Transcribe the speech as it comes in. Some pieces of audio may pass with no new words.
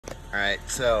All right,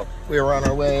 so we were on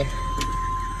our way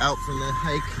out from the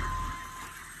hike,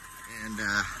 and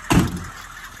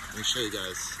let me show you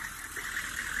guys.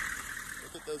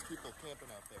 Look at those people camping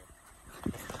out there.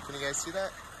 Can you guys see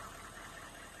that?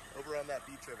 Over on that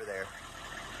beach over there.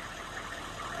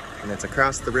 And it's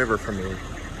across the river from me.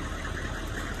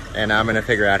 And I'm gonna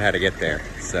figure out how to get there.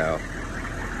 So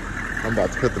I'm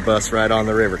about to put the bus right on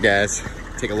the river, guys.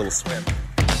 Take a little swim.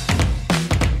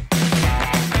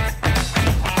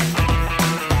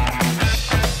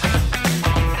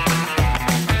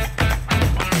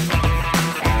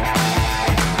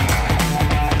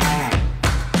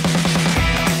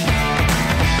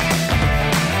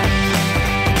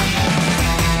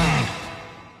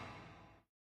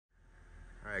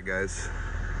 Alright guys,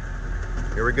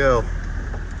 here we go.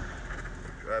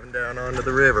 Driving down onto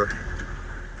the river.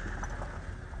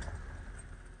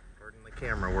 Pardon the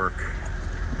camera work.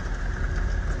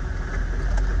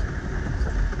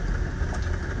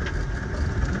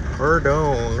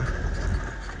 Pardon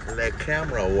the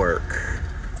camera work.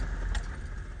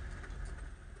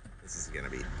 This is gonna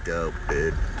be dope,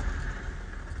 dude.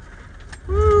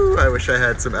 Woo, I wish I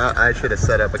had some, I should have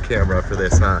set up a camera for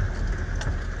this, huh?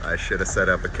 I should have set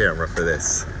up a camera for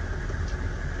this.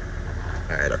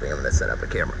 Alright, I think I'm gonna set up a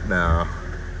camera. No.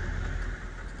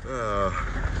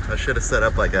 Oh, I should have set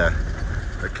up like a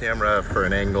camera for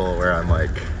an angle where I'm like,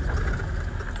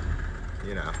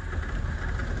 you know,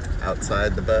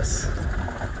 outside the bus.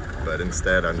 But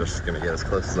instead, I'm just gonna get as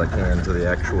close as I can to the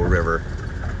actual river.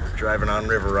 Driving on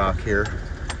River Rock here.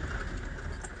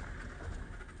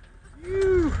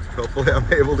 Whew. Hopefully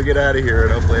I'm able to get out of here,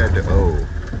 and hopefully I do. Oh.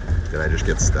 Did I just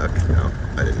get stuck? No,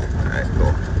 I didn't. Alright,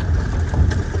 cool.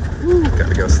 Woo,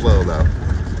 gotta go slow though.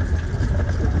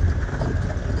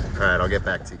 Alright, I'll get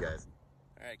back to you guys.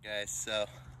 Alright guys, so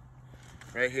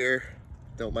right here,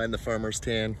 don't mind the farmer's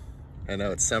tan. I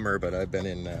know it's summer, but I've been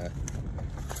in, I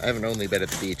haven't only been at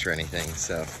the beach or anything,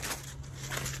 so.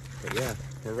 But yeah,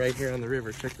 we're right here on the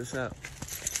river. Check this out.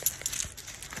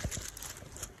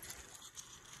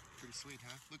 Pretty sweet,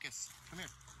 huh? Lucas, come here.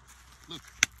 Luke.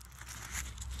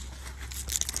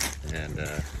 And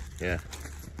yeah,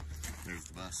 there's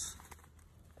the bus.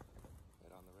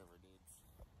 Right on the river, dudes.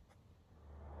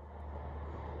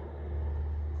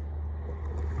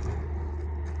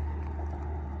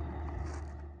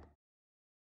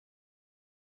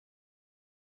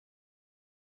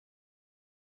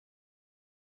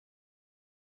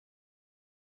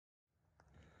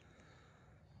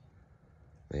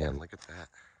 Man, look at that.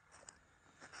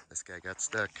 This guy got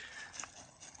stuck.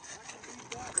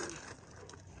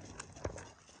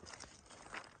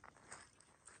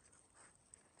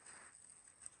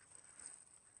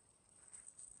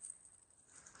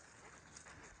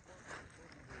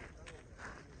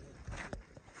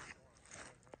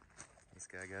 This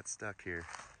guy got stuck here.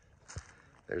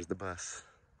 There's the bus.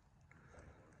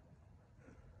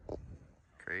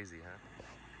 Crazy, huh?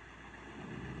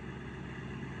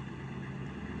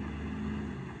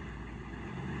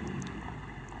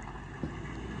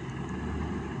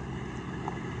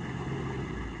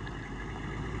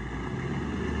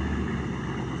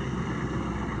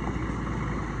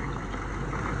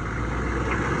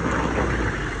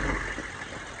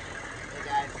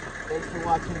 Thanks for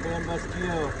watching VanBus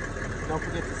Geo. Don't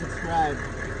forget to subscribe.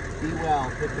 Be well.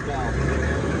 Hit the bell.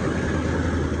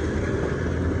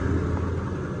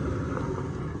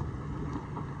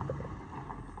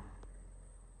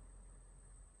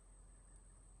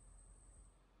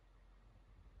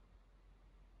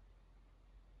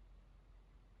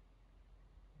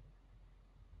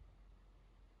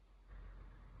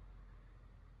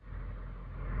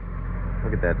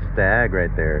 Look at that stag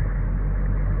right there.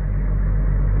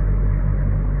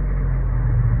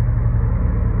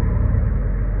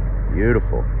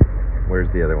 Beautiful.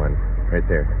 Where's the other one? Right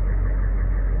there.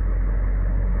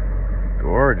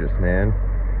 Gorgeous, man.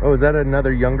 Oh, is that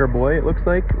another younger boy, it looks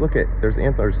like? Look at, there's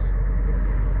antlers.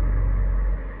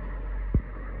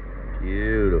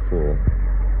 Beautiful.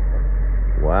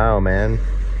 Wow, man.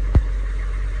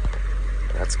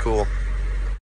 That's cool.